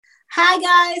Hi,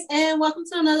 guys, and welcome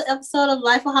to another episode of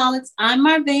Lifeaholics. I'm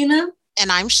Marvina,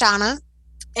 And I'm Shauna.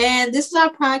 and this is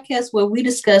our podcast where we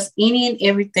discuss any and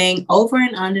everything over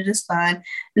and under the sun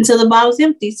until the bottle's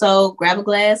empty. So grab a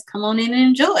glass, come on in and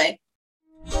enjoy.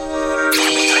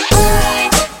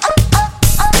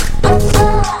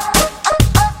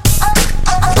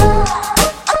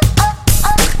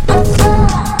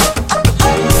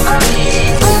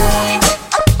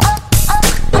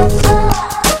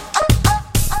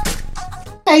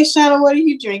 Hey, Shauna, what are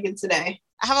you drinking today?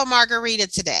 I have a margarita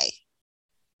today.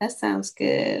 That sounds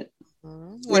good.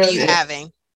 What are you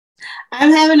having?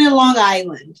 I'm having a Long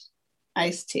Island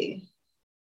iced tea.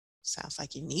 Sounds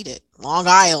like you need it. Long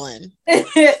Island.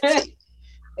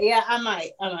 Yeah, I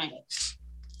might.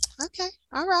 Okay.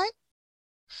 All right.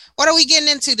 What are we getting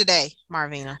into today,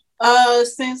 Marvina?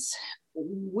 Since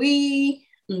we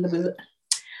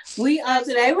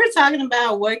today we're talking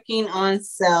about working on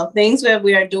self, things that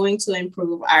we are doing to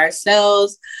improve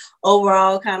ourselves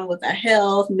overall, kind of with our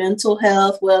health, mental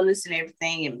health, wellness, and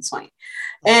everything in between.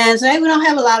 And today we don't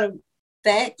have a lot of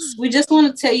facts. We just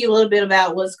want to tell you a little bit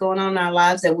about what's going on in our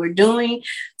lives that we're doing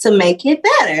to make it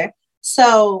better.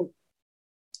 So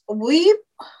I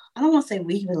don't want to say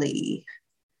we believe.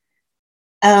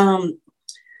 I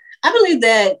believe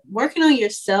that working on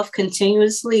yourself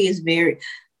continuously is very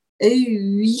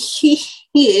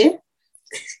yeah.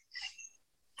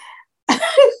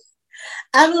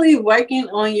 I believe working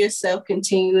on yourself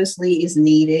continuously is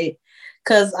needed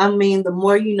because the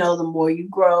more you know, the more you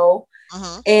grow,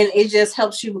 and it just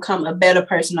helps you become a better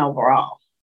person overall.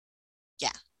 Yeah,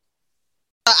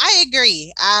 I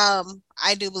agree. I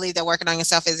do believe that working on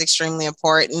yourself is extremely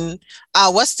important.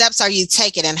 What steps are you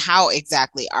taking, and how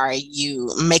exactly are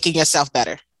you making yourself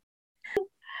better?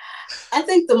 I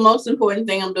think the most important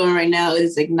thing I'm doing right now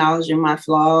is acknowledging my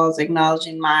flaws,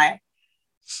 acknowledging my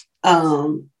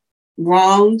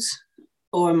wrongs,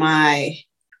 or I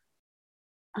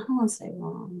don't want to say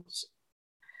wrongs.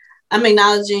 I'm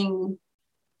acknowledging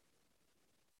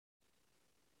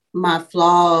my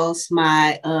flaws,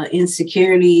 my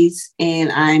insecurities, and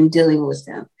I'm dealing with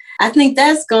them. I think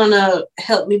that's going to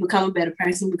help me become a better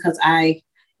person because I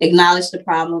acknowledge the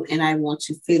problem and I want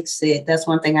to fix it. That's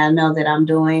one thing I know that I'm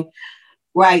doing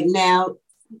right now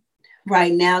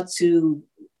to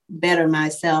better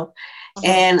myself.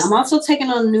 And I'm also taking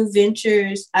on new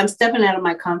ventures. I'm stepping out of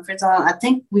my comfort zone. I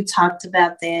think we talked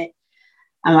about that.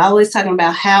 I'm always talking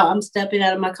about how I'm stepping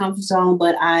out of my comfort zone,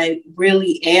 but I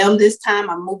really am this time.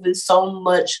 I'm moving so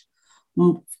much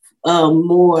more.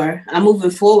 I'm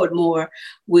moving forward more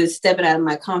with stepping out of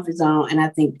my comfort zone. And I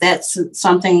think that's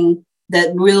something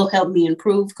that will help me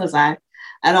improve because I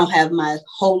don't have my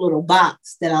whole little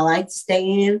box that I like to stay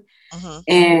in.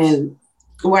 And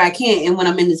where I can't, and when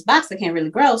I'm in this box, I can't really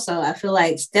grow. So I feel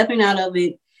like stepping out of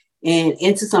it and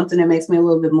into something that makes me a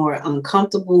little bit more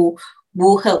uncomfortable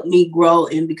will help me grow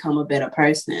and become a better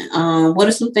person. What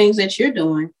are some things that you're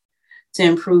doing to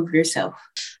improve yourself?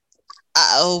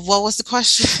 What was the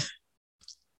question?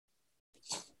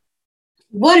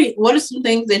 What are some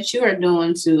things that you are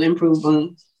doing to improve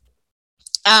them?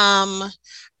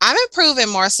 I'm improving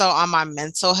more so on my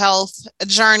mental health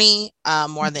journey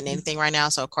more than anything right now.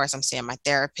 So, of course, I'm seeing my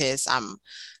therapist. I'm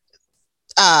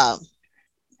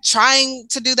trying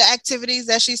to do the activities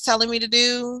that she's telling me to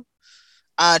do,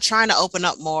 trying to open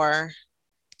up more,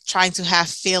 trying to have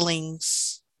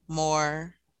feelings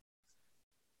more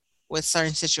with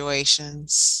certain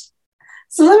situations.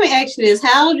 So let me ask you this.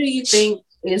 How do you think,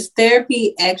 is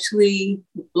therapy actually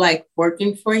like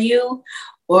working for you?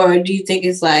 Or do you think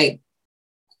it's like,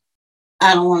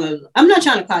 I'm not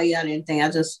trying to call you out or anything.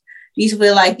 Do you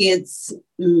feel like it's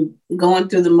going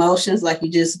through the motions, like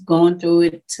you're just going through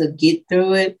it to get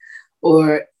through it?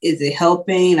 Or is it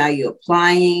helping? Are you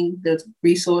applying the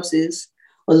resources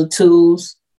or the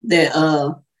tools that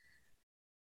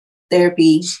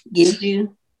therapy gives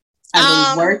you?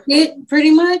 Are they worth it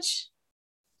pretty much?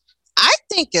 I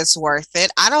think it's worth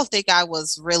it. I don't think I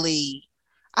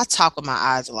talk with my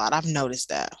eyes a lot. I've noticed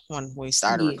that when we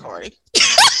started recording.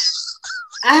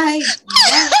 I've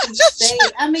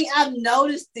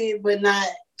noticed it, but not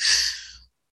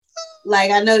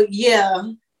like I know,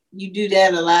 you do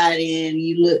that a lot and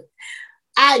you look.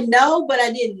 I know, but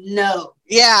I didn't know.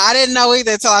 Yeah, I didn't know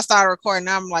either until I started recording.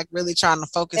 Now I'm like really trying to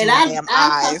focus on my damn eyes.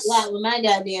 I talk a lot with my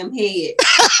goddamn head.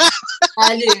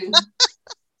 I do.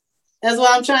 That's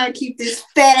why I'm trying to keep this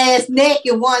fat ass neck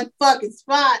in one fucking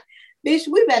spot. Bitch,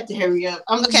 we about to hurry up.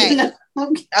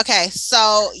 Okay.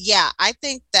 So yeah, I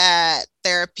think that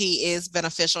therapy is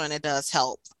beneficial and it does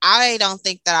help. I don't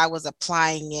think that I was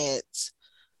applying it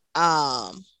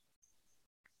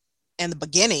in the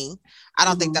beginning. I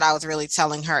don't think that I was really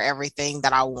telling her everything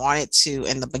that I wanted to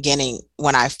in the beginning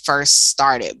when I first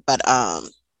started. But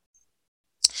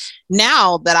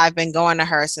now that I've been going to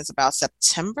her since about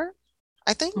September,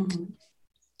 I think.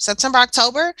 September,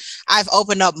 October, I've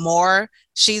opened up more.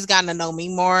 She's gotten to know me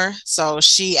more. So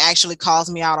she actually calls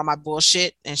me out on my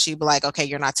bullshit and she'd be like, okay,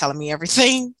 you're not telling me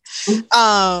everything.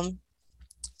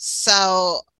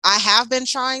 So I have been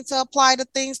trying to apply the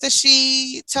things that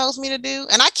she tells me to do.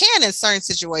 And I can in certain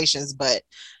situations, but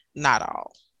not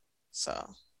all.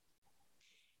 So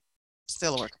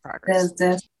still a work in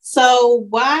progress. So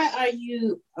why are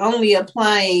you only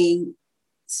applying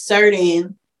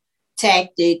certain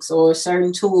tactics or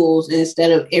certain tools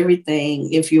instead of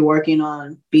everything if you're working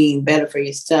on being better for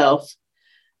yourself?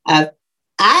 I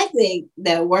think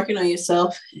that working on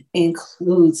yourself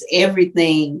includes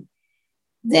everything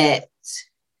that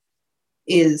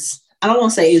is, I don't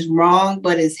want to say is wrong,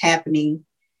 but is happening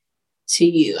to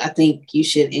you. I think you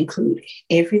should include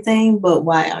everything, but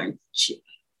why aren't you?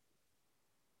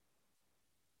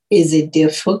 Is it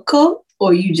difficult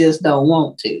or you just don't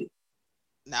want to?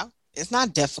 No, it's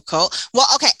not difficult. Well,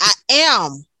 okay, I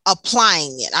am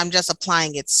applying it. I'm just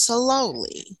applying it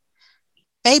slowly.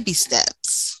 Baby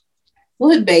steps.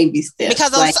 What baby steps?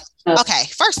 Because okay,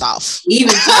 first off,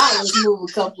 even toddlers move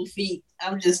a couple feet.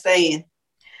 I'm just saying.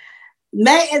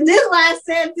 Man, and this is why I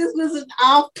said this was an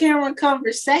off-camera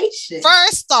conversation.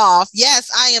 First off,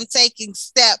 yes, I am taking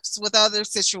steps with other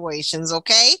situations,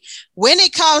 okay? When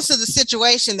it comes to the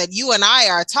situation that you and I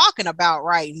are talking about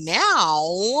right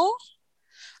now,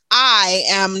 I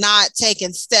am not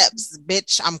taking steps,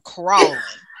 bitch. I'm crawling.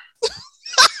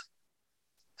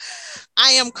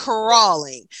 I am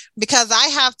crawling because I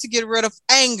have to get rid of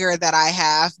anger that I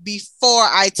have before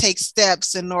I take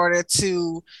steps in order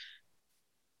to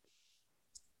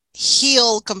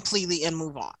heal completely and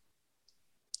move on.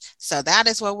 So that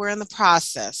is what we're in the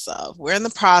process of. We're in the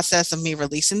process of me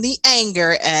releasing the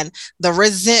anger and the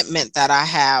resentment that I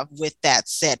have with that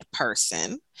said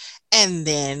person. And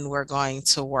then we're going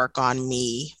to work on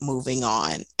me moving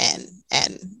on and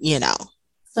you know.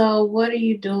 So what are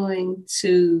you doing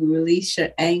to release your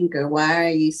anger? Why are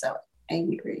you so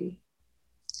angry?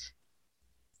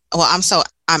 Well,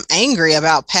 I'm angry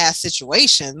about past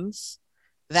situations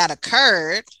that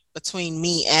occurred between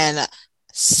me and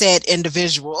said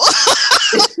individual.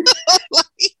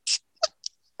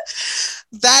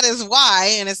 That is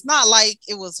why. And it's not like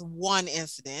it was one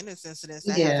incident. It's incidents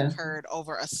that have occurred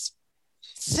over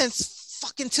since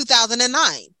fucking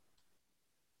 2009.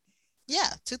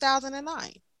 Yeah,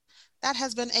 2009. That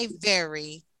has been a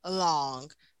very long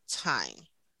time.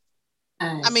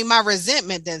 I mean, my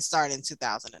resentment didn't start in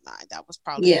 2009. That was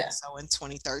probably so in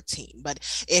 2013. But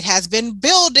it has been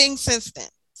building since then.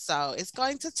 So it's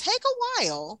going to take a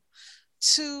while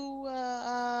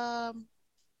to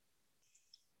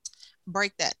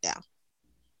break that down.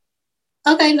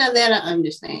 Okay, now that I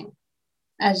understand.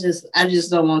 I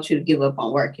just don't want you to give up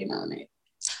on working on it.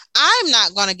 I'm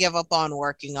not going to give up on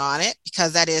working on it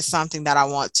because that is something that I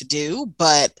want to do.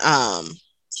 But, well,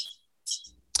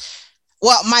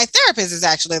 my therapist is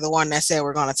actually the one that said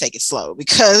we're going to take it slow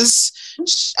because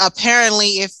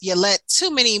apparently if you let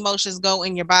too many emotions go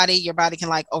in your body can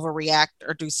like overreact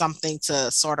or do something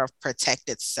to sort of protect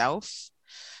itself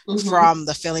from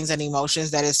the feelings and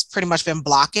emotions that has pretty much been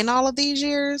blocking all of these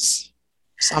years.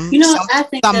 I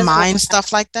think some mind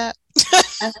stuff like that.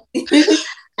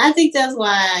 I think that's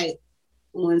why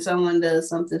when someone does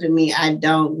something to me, I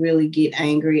don't really get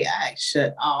angry. I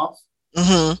shut off.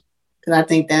 Because I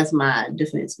think that's my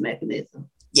defense mechanism.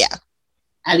 Yeah.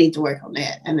 I need to work on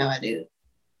that. I know I do.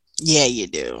 Yeah, you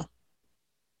do.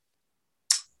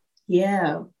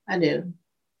 Yeah, I do.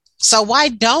 So why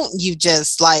don't you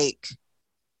just like...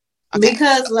 Okay.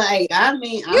 Because like, I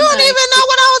mean... You don't even know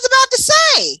what I was about to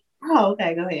say. Oh,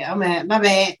 okay, go ahead. My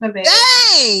bad.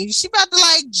 Dang, she about to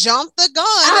like jump the gun.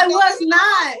 I was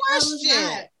not.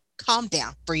 Calm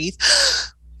down, breathe.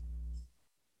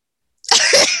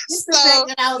 It's the fact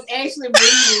that I was actually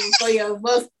breathing for your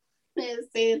voice. I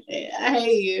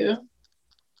hate you.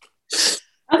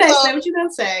 Okay, say what you're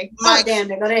gonna say. Damn,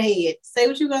 go ahead. Say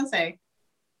what you're gonna say.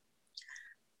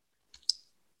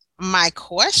 My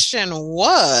question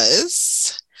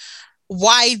was,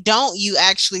 why don't you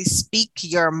actually speak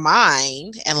your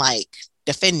mind and like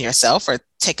defend yourself or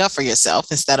take up for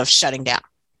yourself instead of shutting down?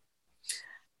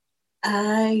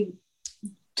 I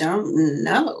don't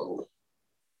know.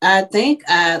 I think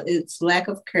it's lack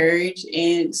of courage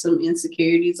and some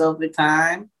insecurities over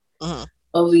time,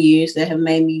 over years that have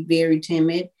made me very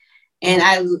timid. And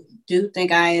I do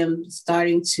think I am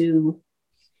starting to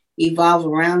evolve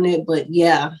around it. But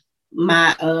yeah,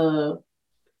 my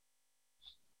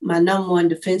my number one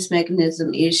defense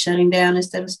mechanism is shutting down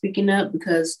instead of speaking up,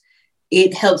 because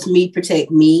it helps me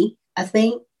protect me, I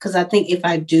think. Because I think if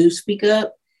I do speak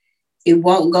up, it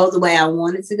won't go the way I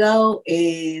want it to go,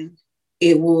 and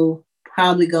it will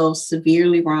probably go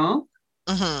severely wrong.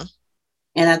 Mm-hmm.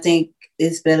 And I think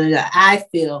it's better that I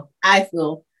feel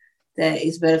that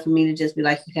it's better for me to just be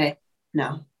like, okay,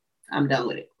 no, I'm done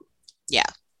with it. Yeah.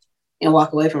 And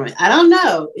walk away from it. I don't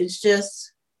know. It's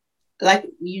just like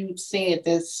you said,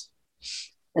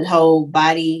 that whole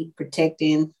body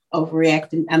protecting,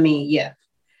 overreacting. I mean, yeah.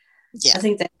 I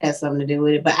think that has something to do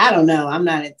with it, but I don't know. I'm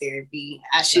not in therapy.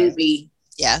 I should be.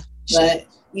 Yeah. But,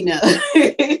 you know,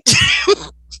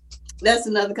 that's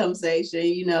another conversation.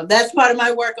 You know, that's part of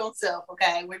my work on self.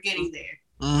 Okay. We're getting there.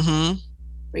 Mm-hmm.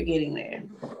 We're getting there.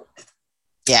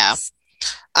 Yeah.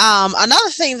 Another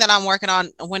thing that I'm working on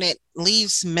when it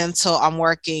leaves mental, I'm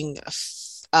working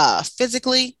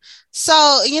physically.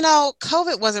 So, you know,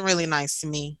 COVID wasn't really nice to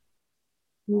me.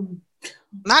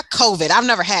 Not COVID. I've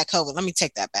never had COVID. Let me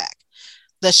take that back.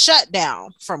 The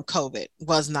shutdown from COVID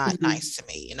was not nice to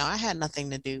me. You know, I had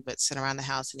nothing to do but sit around the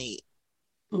house and eat.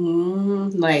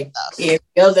 Like every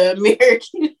other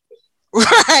American.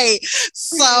 Right.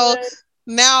 So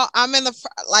now I'm in the,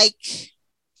 like,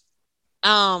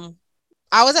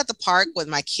 I was at the park with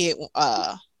my kid,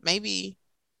 maybe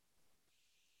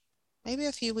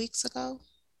a few weeks ago.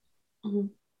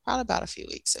 Probably about a few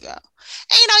weeks ago.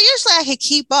 And, you know, usually I can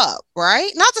keep up,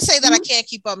 right? Not to say that I can't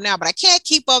keep up now, but I can't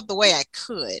keep up the way I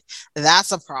could.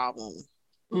 That's a problem.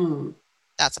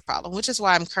 That's a problem, which is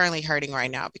why I'm currently hurting right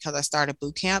now, because I started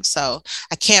boot camp. So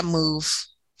I can't move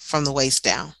from the waist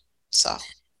down. So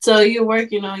you're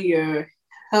working on your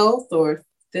health or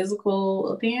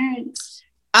physical appearance?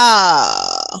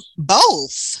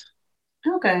 Both.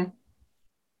 Okay.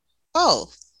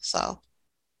 Both. So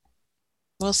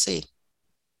we'll see.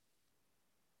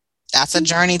 That's a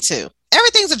journey too.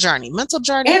 Everything's a journey. Mental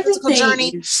journey, physical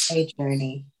journey. Is a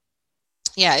journey.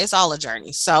 Yeah, it's all a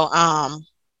journey. So okay,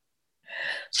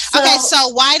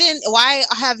 so why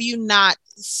have you not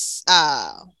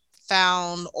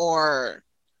found or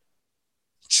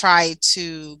tried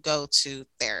to go to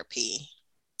therapy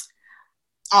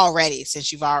already,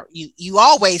 since you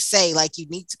always say like you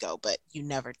need to go, but you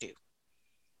never do?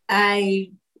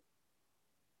 I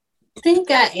think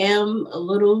I am a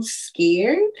little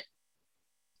scared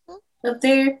of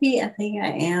therapy. I think I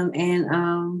am.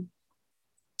 And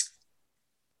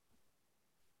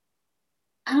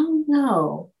I don't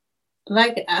know.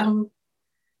 Like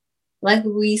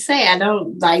we say, I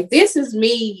don't like, this is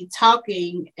me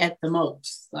talking at the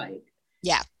most. Like,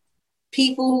 yeah.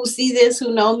 People who see this,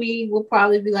 who know me, will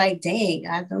probably be like, dang,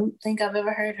 I don't think I've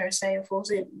ever heard her say a full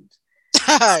sentence.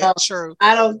 So true.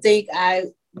 I don't think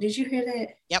did you hear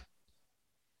that? Yep.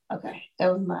 Okay.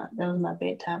 That was my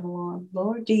bedtime alarm.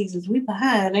 Lord Jesus, we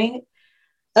behind, ain't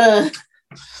it?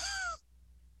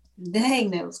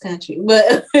 Dang, that was country.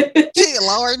 But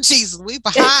Lord Jesus, we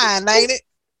behind, ain't it?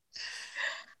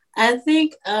 I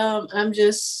think I'm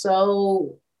just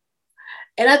so,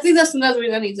 and I think that's another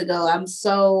reason I need to go. I'm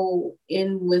so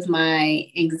in with my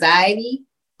anxiety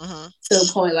to the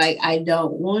point like I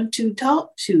don't want to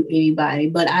talk to anybody,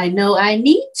 but I know I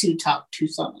need to talk to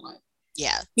someone.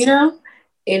 Yeah. You know?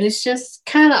 And it's just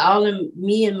kind of all in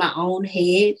me in my own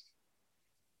head.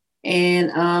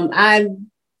 And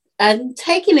I'm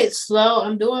taking it slow.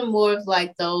 I'm doing more of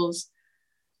like those,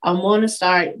 I want to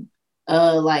start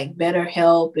like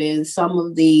BetterHelp and some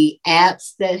of the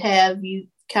apps that have you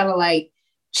kind of like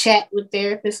chat with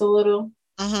therapists a little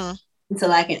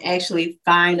until I can actually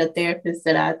find a therapist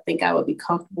that I think I would be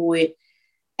comfortable with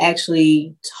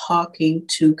actually talking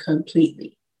to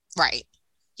completely. Right.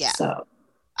 Yeah. So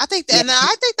I think that, and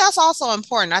I think that's also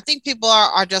important. I think people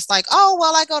are just like, oh,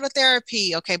 well, I go to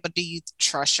therapy. Okay, but do you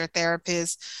trust your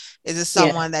therapist? Is it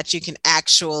someone that you can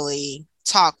actually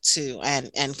talk to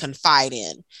and confide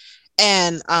in?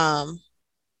 And I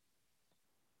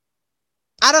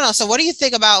don't know. So what do you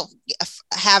think about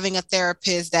having a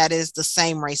therapist that is the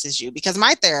same race as you? Because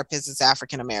my therapist is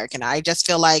African American. I just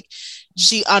feel like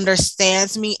she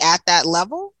understands me at that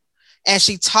level and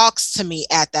she talks to me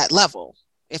at that level,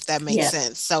 if that makes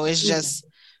sense. So it's just,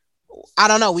 I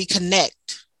don't know, we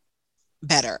connect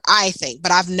better, I think.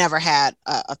 But I've never had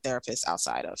a therapist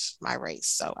outside of my race,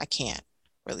 so I can't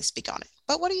really speak on it.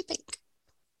 But what do you think?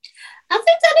 I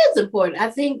think that is important.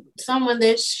 I think someone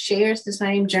that shares the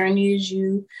same journey as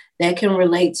you, that can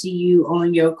relate to you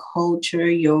on your culture,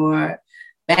 your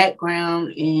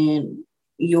background, and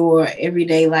your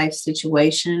everyday life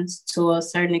situations to a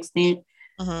certain extent.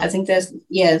 I think that's,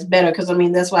 it's better, because I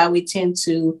mean, that's why we tend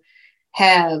to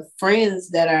have friends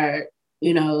that are,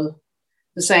 you know,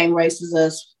 the same race as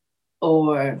us,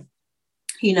 or,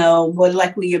 you know, more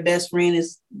likely your best friend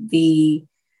is the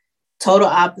total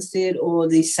opposite or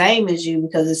the same as you,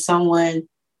 because it's someone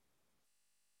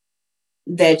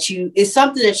it's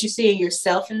something that you see in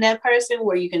yourself in that person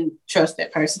where you can trust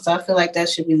that person. So I feel like that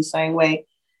should be the same way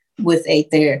with a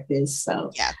therapist.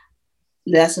 So yeah,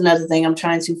 that's another thing. I'm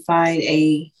trying to find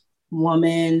a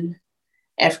woman,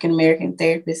 African-American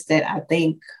therapist that I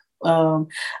think, and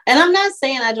I'm not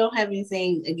saying I don't have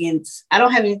anything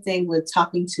with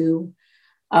talking to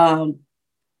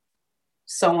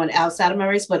someone outside of my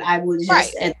race, but I would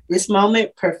just at this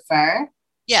moment prefer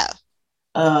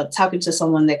talking to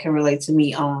someone that can relate to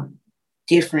me on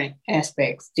different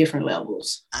aspects, different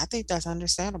levels. I think that's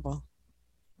understandable.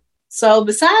 So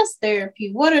besides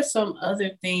therapy, what are some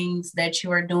other things that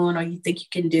you are doing or you think you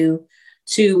can do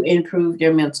to improve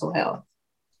your mental health?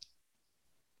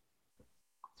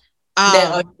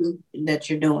 That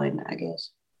you're doing, I guess.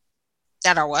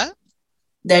 That are what?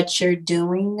 That you're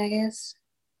doing, I guess.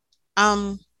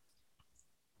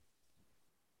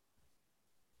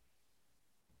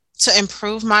 To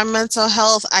improve my mental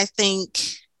health, I think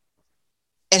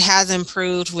it has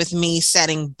improved with me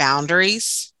setting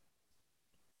boundaries.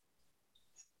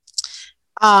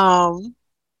 Well,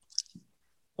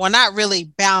 not really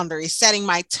boundaries, setting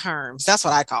my terms. That's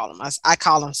what I call them. I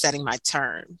call them setting my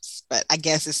terms, but I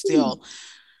guess it's still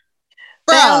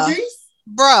boundaries.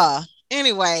 Bruh.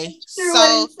 Anyway, sure so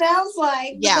what it sounds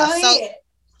like. Yeah. So,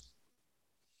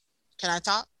 can I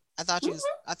talk? I thought you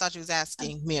was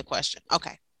asking me a question.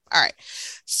 Okay. All right.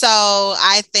 So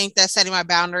I think that setting my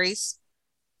boundaries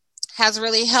has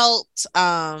really helped,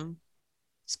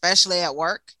 especially at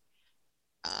work.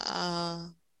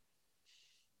 And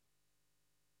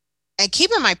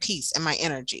keeping my peace and my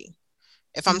energy.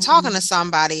 If I'm talking to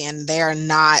somebody and they're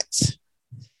not,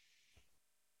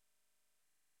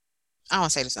 I don't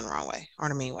want to say this in the wrong way or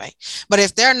in a mean way, but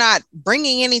if they're not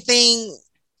bringing anything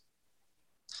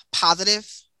positive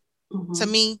to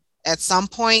me at some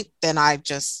point, then I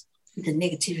just... The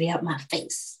negativity out my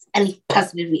face. I need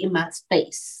positivity in my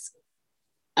space.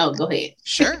 Oh, go ahead.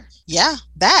 Sure. Yeah,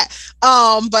 that.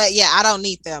 But yeah, I don't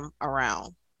need them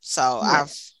around. So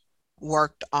I've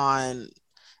worked on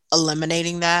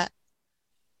eliminating that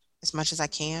as much as I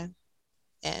can.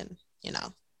 And, you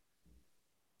know,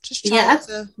 just trying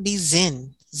to be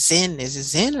zen. Zen, is it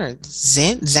zen or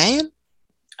zen? Zen?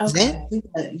 Okay.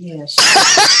 Zen? Yeah.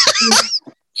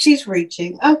 She's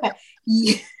reaching. Okay.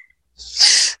 Yeah.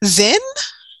 Zen?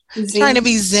 Trying to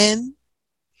be zen.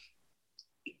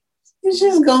 It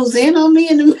just goes in on me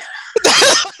in the middle.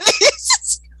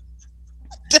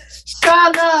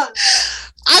 Shut up.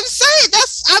 I'm saying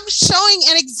I'm showing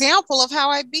an example of how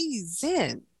I be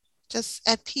zen. Just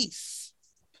at peace.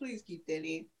 Please keep that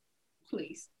in.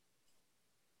 Please.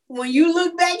 When you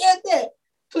look back at that,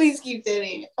 please keep that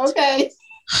in. Okay.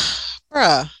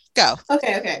 Bruh, go.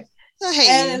 Okay. I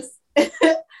hate you.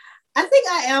 I think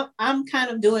I'm kind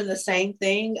of doing the same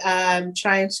thing. I'm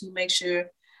trying to make sure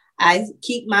I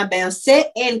keep my bounds,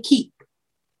 set and keep.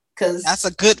 Because that's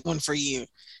a good one for you.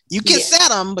 You can set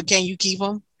them, but can you keep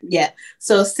them? Yeah.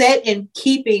 So set and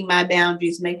keeping my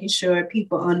boundaries, making sure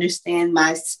people understand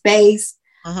my space.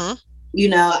 You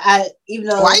know, even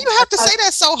though... Why you have to say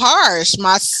that so harsh?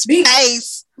 My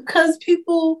space. Because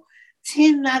people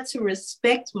tend not to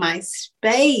respect my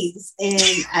space, and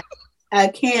I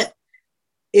can't.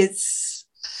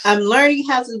 I'm learning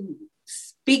how to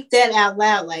speak that out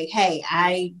loud. Like, hey,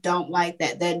 I don't like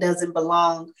that. That doesn't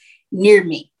belong near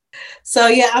me. So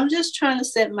yeah, I'm just trying to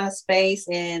set my space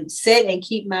and set and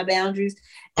keep my boundaries.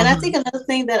 And I think another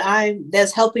thing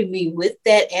that's helping me with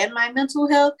that and my mental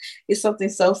health is something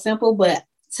so simple, but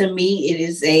to me it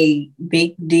is a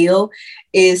big deal,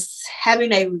 is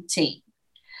having a routine.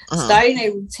 Starting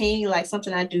a routine, like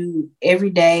something I do every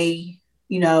day,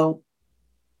 you know,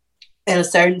 at a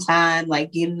certain time,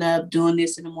 like getting up, doing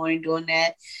this in the morning, doing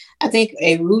that. I think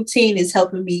a routine is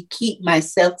helping me keep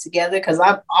myself together, because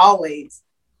I'm always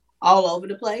all over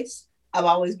the place. I've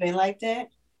always been like that.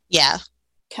 Yeah.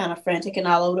 Kind of frantic and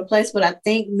all over the place. But I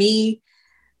think me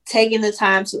taking the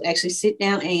time to actually sit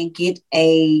down and get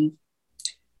a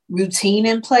routine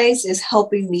in place is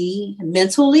helping me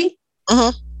mentally.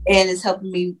 And it's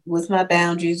helping me with my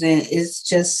boundaries. And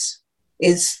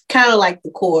it's kind of like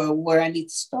the core where I need to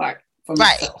start for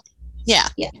myself. Yeah.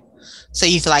 So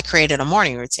you feel like created a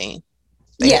morning routine.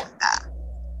 Yeah.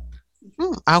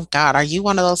 Oh God. Are you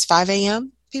one of those 5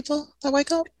 a.m. people that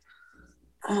wake up?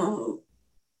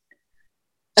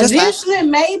 Eventually,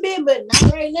 maybe, but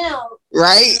not right now.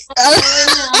 Right?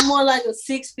 I'm more like a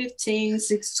 6:15,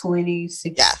 6:20,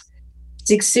 6. Yeah.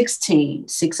 616,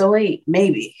 608,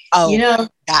 maybe. Oh, you know,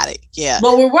 got it. Yeah.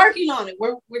 But we're working on it.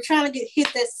 We're trying to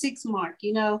hit that 6 mark,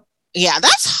 you know. Yeah,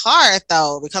 that's hard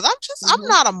though, because I'm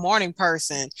not a morning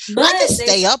person. But I can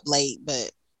stay up late,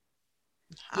 but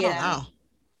I don't know.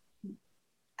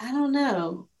 I don't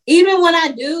know. Even when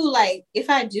I do, like, if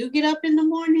I do get up in the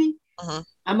morning,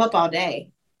 I'm up all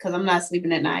day because I'm not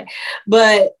sleeping at night.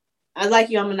 But I like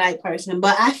you, I'm a night person.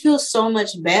 But I feel so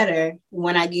much better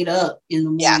when I get up in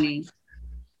the morning.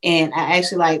 And I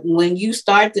actually like when you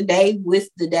start the day with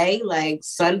the day, like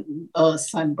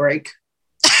sunbreak.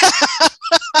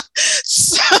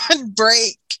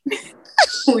 Sunbreak.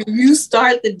 When you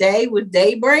start the day with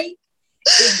daybreak,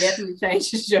 it definitely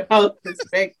changes your whole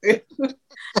perspective.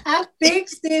 I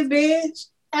fixed it, bitch.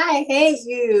 I hate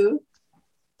you.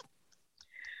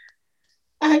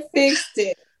 I fixed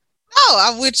it. No,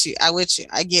 I'm with you. I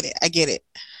get it.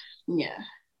 Yeah.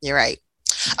 You're right.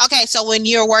 Okay, so when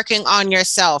you're working on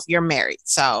yourself, you're married.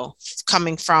 So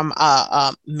coming from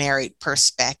a married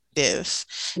perspective,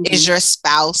 is your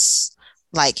spouse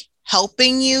like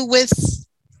helping you with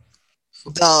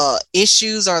the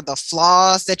issues or the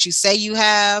flaws that you say you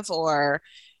have, or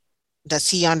does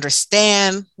he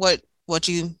understand what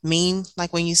you mean,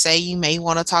 like when you say you may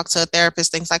want to talk to a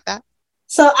therapist, things like that?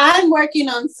 So I'm working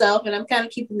on self, and I'm kind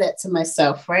of keeping that to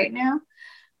myself right now.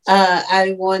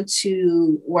 I want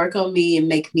to work on me and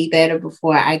make me better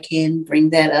before I can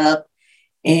bring that up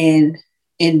and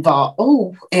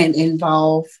involve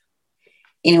anyone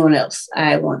else.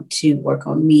 I want to work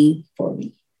on me for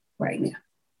me right now.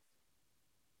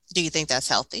 Do you think that's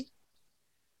healthy?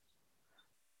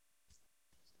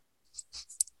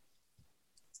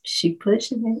 She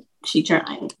pushing it. She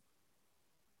trying.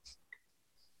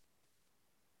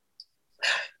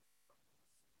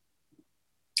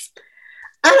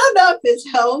 I don't know if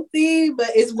it's healthy,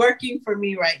 but it's working for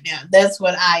me right now. That's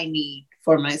what I need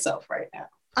for myself right now.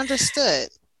 Understood.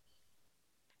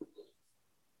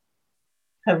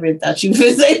 I really thought you would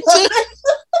say something.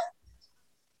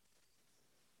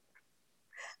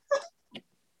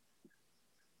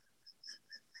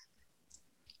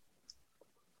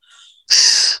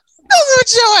 That's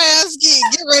what your ass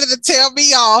get ready to tell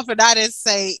me off, and I didn't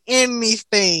say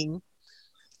anything.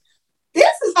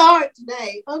 This is hard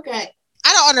today. Okay.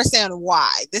 I don't understand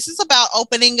why. This is about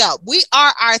opening up. We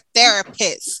are our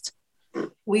therapist.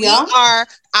 We are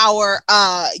our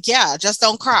just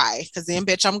don't cry, because then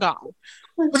bitch, I'm gone.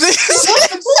 What's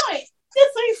the point?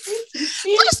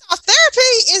 First off,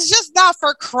 therapy is just not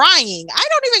for crying. I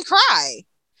don't even cry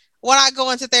when I go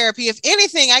into therapy. If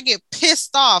anything, I get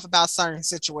pissed off about certain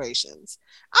situations.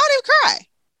 I don't even cry.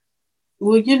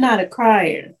 Well, you're not a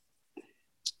crier.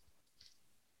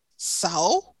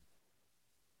 So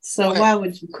why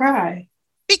would you cry?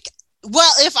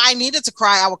 Well, if I needed to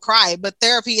cry, I would cry. But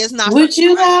therapy is not. Would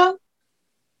you though?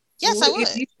 Yes, I would.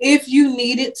 If you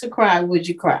needed to cry, would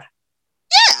you cry?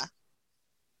 Yeah.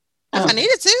 If I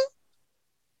needed to.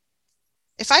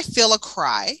 If I feel a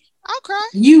cry, I'll cry.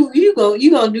 You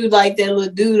gonna do like that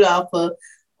little dude off of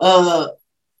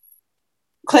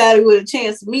Cloudy with a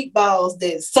Chance of Meatballs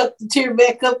that sucked the tear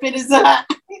back up in his eye.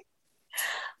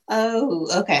 Oh,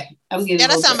 okay. I'm getting. Yeah,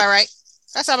 that sounds about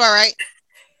right.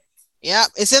 Yep,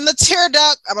 it's in the tear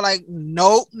duct. I'm like,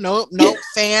 nope.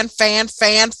 fan.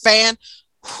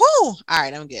 Whew. All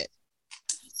right, I'm good.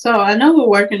 So I know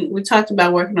we talked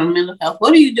about working on mental health.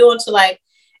 What are you doing to like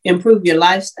improve your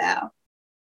lifestyle?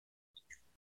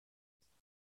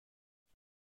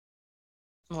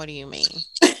 What do you mean?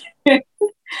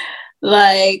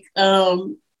 Like, I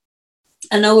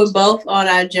know we're both on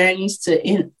our journeys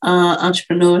to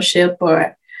entrepreneurship,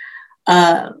 or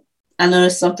I know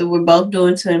it's something we're both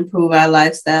doing to improve our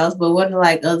lifestyles, but what are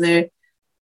like other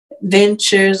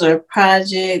ventures or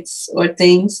projects or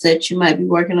things that you might be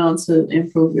working on to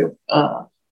improve your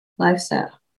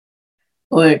lifestyle?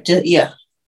 Or just, yeah.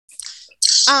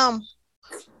 I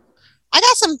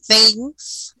got some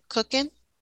things cooking,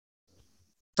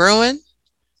 brewing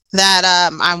that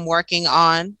I'm working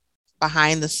on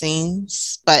behind the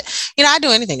scenes. But I do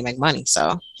anything to make money.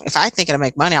 So if I think it'll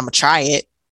make money, I'm gonna try it.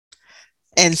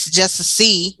 And just to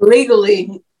see.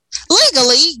 Legally,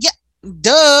 yeah,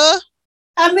 duh.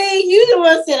 I mean, you the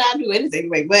one said I do anything to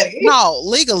make money. No,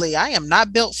 legally, I am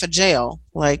not built for jail.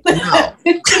 Like, no.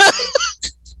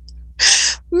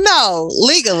 No,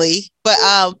 legally. But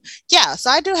yeah, so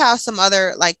I do have some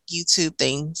other like YouTube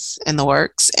things in the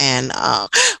works. And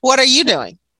what are you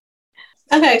doing?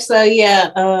 Okay, so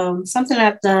yeah, something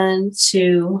I've done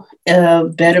to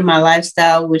better my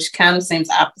lifestyle, which kind of seems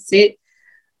opposite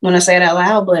when I say it out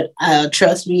loud, but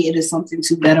trust me, it is something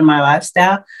to better my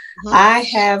lifestyle. Mm-hmm. I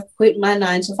have quit my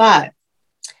 9 to 5.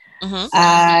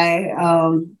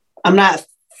 I'm not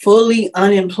fully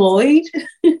unemployed,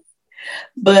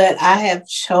 but I have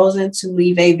chosen to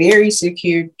leave a very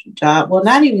secure job. Well,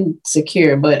 not even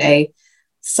secure, but a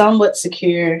somewhat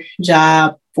secure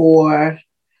job for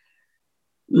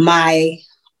my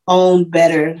own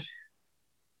bettering,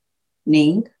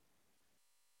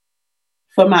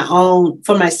 for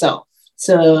myself,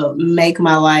 to make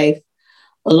my life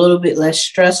a little bit less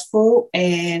stressful,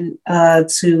 and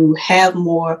to have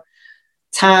more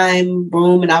time,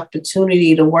 room, and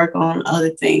opportunity to work on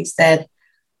other things that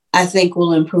I think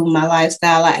will improve my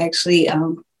lifestyle. I actually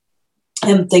am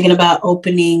thinking about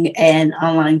opening an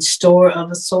online store of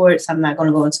a sort. I'm not going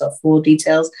to go into full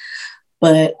details,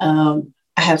 but I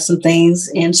have some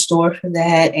things in store for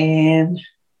that, and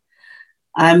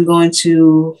I'm going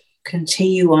to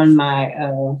continue on my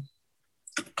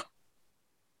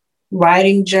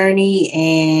writing journey,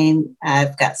 and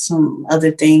I've got some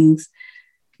other things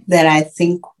that I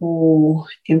think will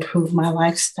improve my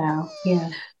lifestyle. Yeah.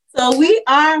 So we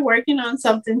are working on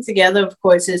something together. Of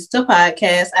course, it's the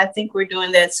podcast. I think we're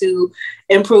doing that to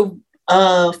improve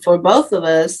for both of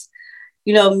us.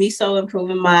 You know, me so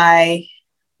improving my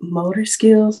motor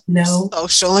skills. No.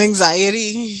 Social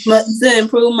anxiety. But to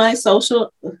improve my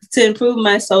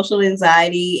social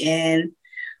anxiety and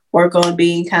work on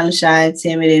being kind of shy and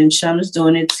timid. And Shauna's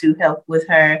doing it to help with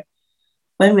her.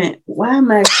 Wait a minute. Why am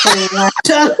I saying why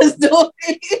Shauna's doing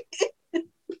it?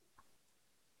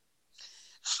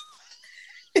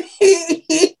 I'm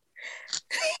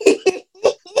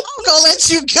gonna let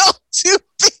you go too,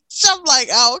 bitch. I'm like,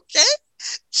 oh, okay.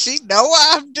 She know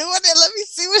why I'm doing it. Let me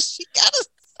see what she gotta say.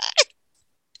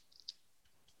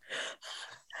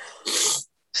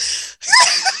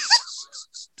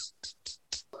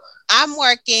 I'm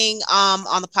working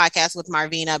on the podcast with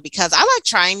Marvina because I like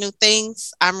trying new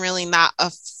things. I'm really not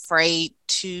afraid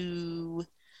to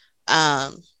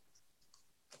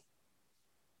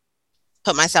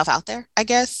put myself out there, I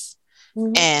guess,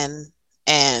 and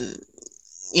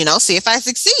you know, see if I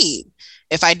succeed.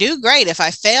 If I do, great. If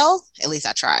I fail, at least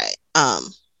I tried. So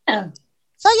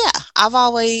yeah, I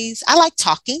like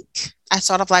talking. I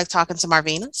sort of like talking to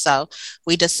Marvina. So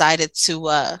we decided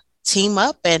to team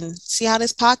up and see how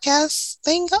this podcast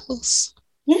thing goes.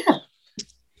 Yeah.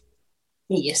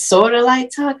 You sort of like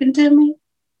talking to me?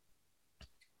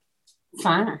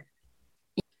 Fine.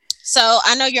 So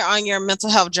I know you're on your mental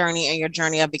health journey and your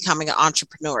journey of becoming an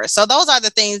entrepreneur. So those are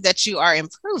the things that you are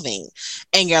improving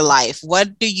in your life.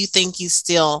 What do you think you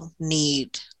still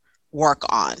need work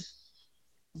on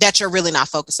that you're really not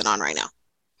focusing on right now?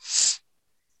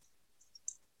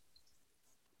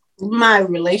 My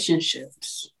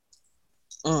relationships.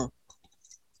 Ain't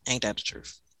that the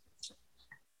truth?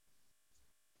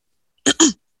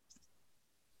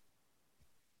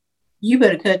 You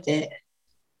better cut that.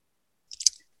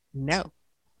 No.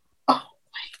 Oh,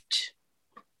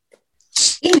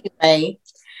 wait. Anyway,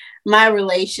 my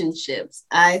relationships.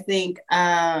 I think,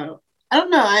 I don't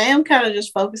know. I am kind of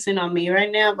just focusing on me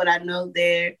right now, but I know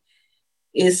there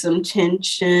is some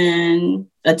attention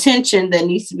that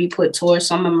needs to be put towards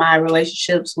some of my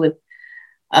relationships with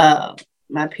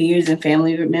my peers and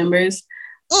family members.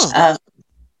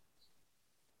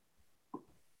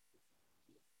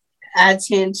 I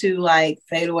tend to like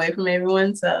fade away from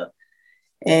everyone,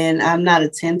 and I'm not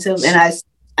attentive. And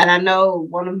I know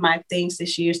one of my things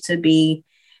this year is to be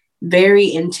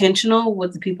very intentional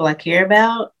with the people I care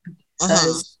about.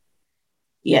 Because,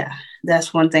 yeah,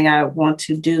 that's one thing I want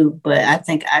to do. But I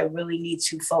think I really need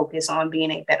to focus on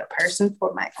being a better person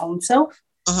for my own self.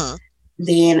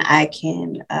 Then I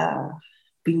can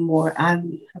be more.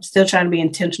 I'm still trying to be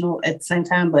intentional at the same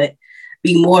time, but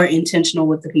be more intentional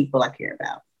with the people I care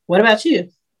about. What about you?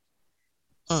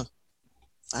 Wow.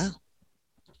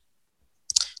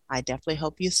 I definitely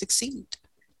hope you succeed.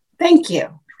 Thank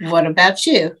you. What about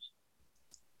you?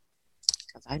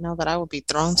 I know that I will be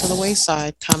thrown to the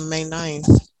wayside come May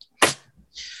 9th.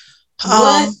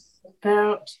 What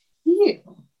about you?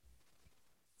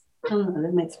 I don't know.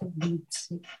 That makes me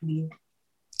sick.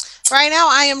 Right now,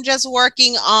 I am just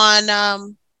working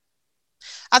on.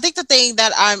 I think the thing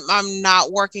that I'm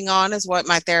not working on is what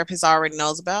my therapist already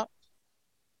knows about,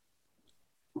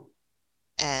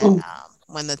 and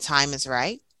when the time is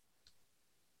right,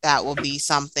 that will be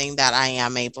something that I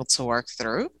am able to work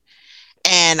through.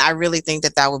 And I really think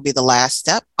that would be the last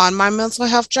step on my mental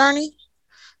health journey.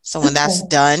 So when that's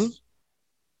done,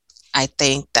 I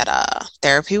think that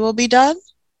therapy will be done.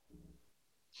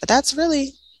 But that's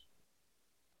really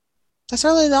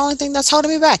the only thing that's holding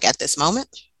me back at this moment.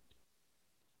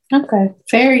 Okay,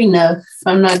 fair enough.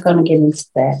 I'm not going to get into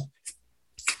that.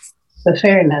 But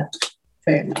fair enough.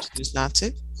 Choose not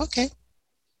to? Okay.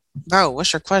 Bro,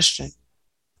 what's your question?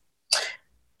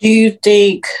 Do you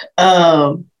think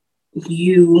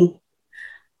you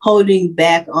holding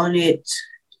back on it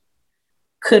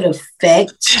could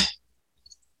affect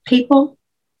people?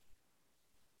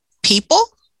 People?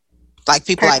 Like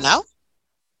people I know?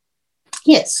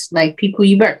 Yes, like people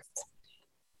you birth.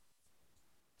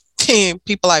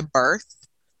 People I birth?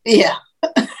 Yeah.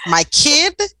 My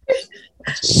kid?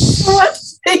 What?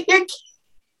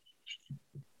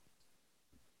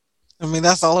 I mean,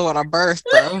 that's the only one I birthed,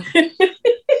 bro.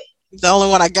 The only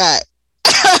one I got.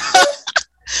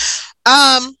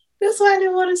 That's why I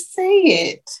didn't want to say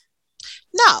it.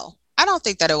 No, I don't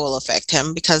think that it will affect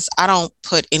him because I don't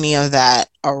put any of that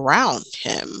around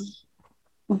him.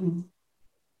 Mm-hmm.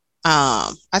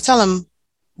 I tell him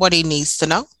what he needs to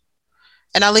know,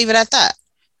 and I leave it at that.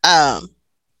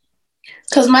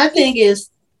 Because my thing is,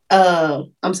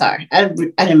 I'm sorry, I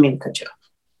didn't mean to cut you off.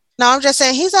 No, I'm just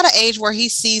saying he's at an age where he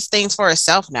sees things for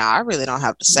himself now. I really don't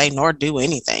have to say nor do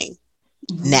anything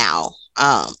now.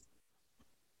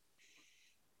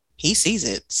 He sees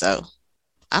it, so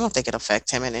I don't think it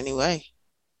affects him in any way.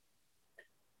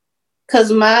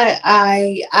 Because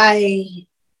I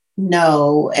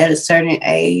know at a certain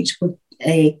age with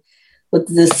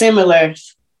the similar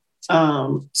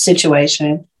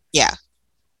situation. Yeah.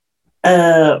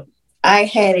 I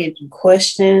had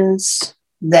questions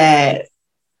that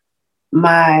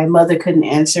my mother couldn't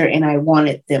answer, and I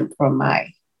wanted them from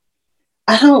my.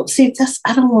 I don't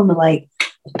want to like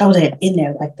throw that in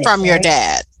there like that. From your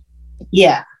dad.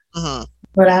 Yeah. Mm-hmm.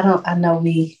 But I know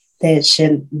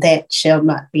that shall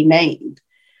not be named.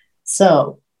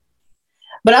 So,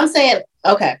 but I'm saying,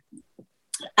 okay,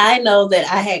 I know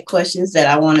that I had questions that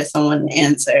I wanted someone to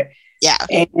answer. Yeah.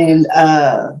 And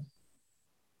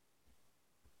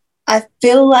I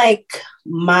feel like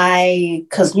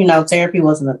because, therapy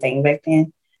wasn't a thing back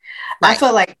then. Right. I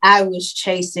felt like I was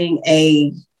chasing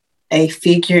a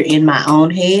figure in my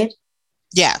own head.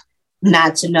 Yeah.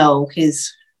 Not to know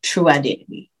his true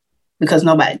identity because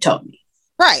nobody told me.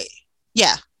 Right.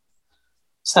 Yeah.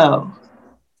 So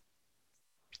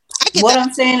what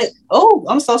I'm saying is, oh,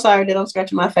 I'm so sorry that I'm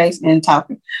scratching my face and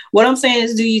talking. What I'm saying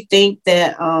is, do you think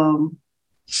that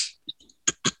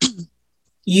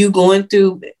you going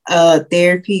through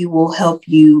therapy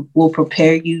will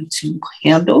prepare you to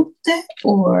handle that?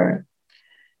 Or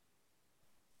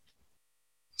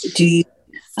do you,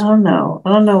 I don't know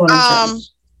what I'm saying.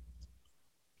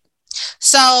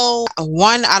 So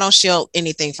one, I don't shield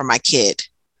anything from my kid.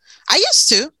 I used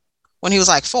to when he was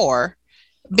like 4.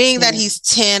 Being that he's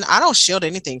 10, I don't shield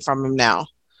anything from him now.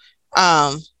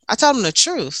 I tell him the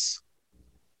truth.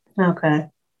 Okay.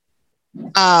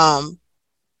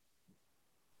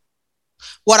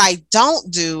 What I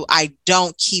don't do, I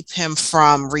don't keep him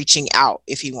from reaching out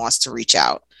if he wants to reach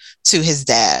out to his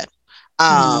dad.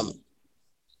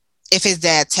 If his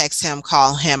dad texts him,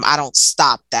 call him, I don't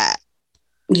stop that.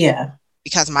 Yeah.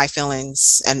 Because my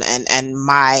feelings and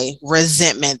my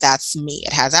resentment, that's me.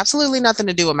 It has absolutely nothing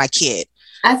to do with my kid.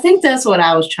 I think that's what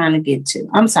I was trying to get to.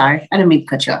 I'm sorry. I didn't mean to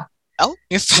cut you off. Oh,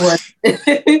 you're fine.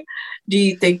 Do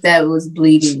you think that was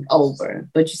bleeding over?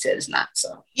 But you said it's not.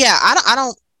 So yeah, I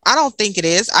don't think it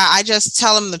is. I just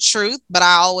tell him the truth, but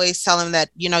I always tell him that,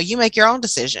 you make your own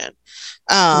decision.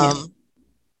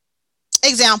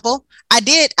 Example, I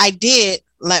did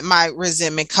let my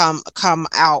resentment come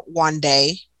out one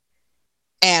day.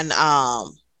 And, I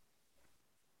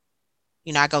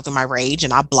go through my rage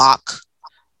and I block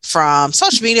from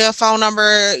social media, phone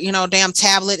number, damn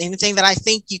tablet, anything that I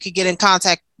think you could get in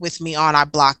contact with me on, I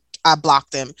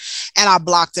blocked them. And I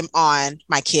blocked them on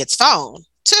my kid's phone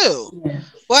too. Yeah.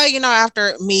 Well,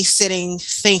 after me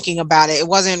thinking about it, it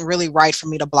wasn't really right for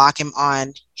me to block him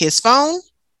on his phone.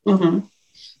 Mm-hmm.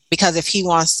 Because if he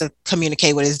wants to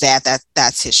communicate with his dad,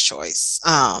 that's his choice.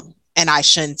 And I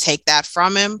shouldn't take that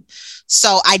from him.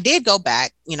 So I did go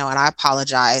back, and I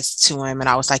apologized to him. And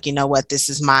I was like, you know what? This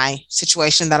is my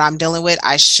situation that I'm dealing with.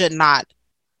 I should not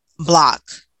block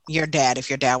your dad if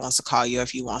your dad wants to call you,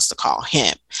 if he wants to call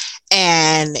him.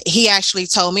 And he actually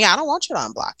told me, I don't want you to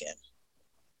unblock him.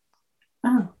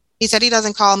 Oh. He said he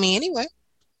doesn't call me anyway.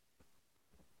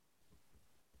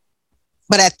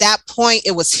 But at that point,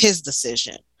 it was his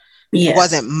decision. Yeah. It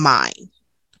wasn't mine.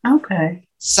 Okay.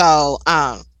 So,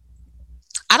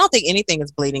 I don't think anything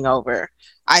is bleeding over.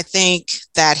 I think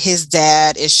that his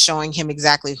dad is showing him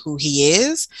exactly who he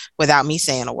is without me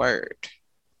saying a word.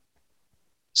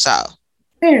 So.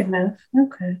 Fair enough.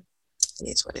 Okay. It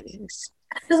is what it is.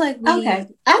 I feel like okay.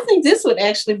 I think this would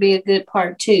actually be a good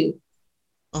part too.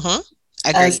 Mm-hmm. I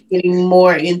agree. Us getting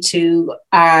more into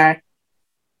our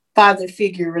father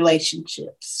figure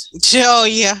relationships. Oh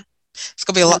yeah, it's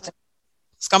gonna be a lot.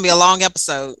 It's gonna be a long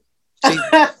episode.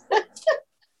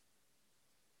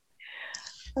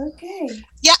 Okay.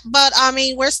 Yeah, but I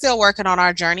mean, we're still working on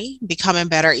our journey, becoming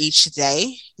better each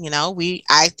day.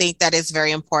 I think that it's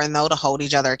very important though to hold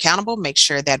each other accountable, make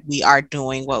sure that we are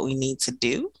doing what we need to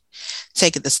do,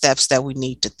 taking the steps that we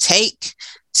need to take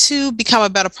to become a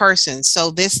better person.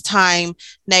 So this time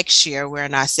next year, we're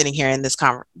not sitting here in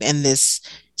this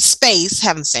space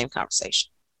having the same conversation.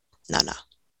 No.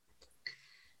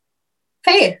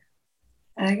 Fair.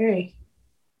 I agree.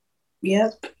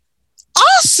 Yep.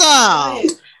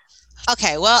 Awesome.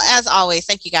 Okay, well, as always,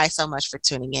 thank you guys so much for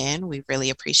tuning in. We really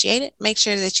appreciate it. Make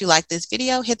sure that you like this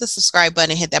video, hit the subscribe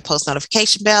button, and hit that post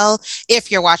notification bell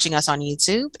if you're watching us on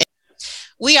YouTube.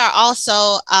 We are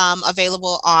also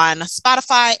available on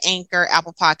Spotify, Anchor,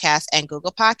 Apple Podcasts, and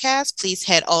Google Podcasts. Please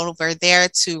head over there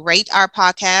to rate our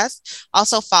podcast.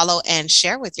 Also follow and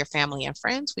share with your family and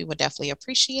friends. We would definitely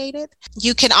appreciate it.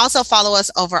 You can also follow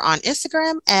us over on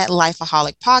Instagram at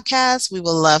Lifeaholic Podcast. We would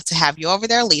love to have you over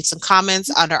there. Leave some comments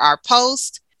under our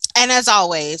post. And as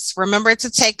always, remember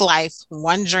to take life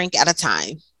one drink at a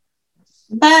time.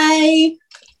 Bye.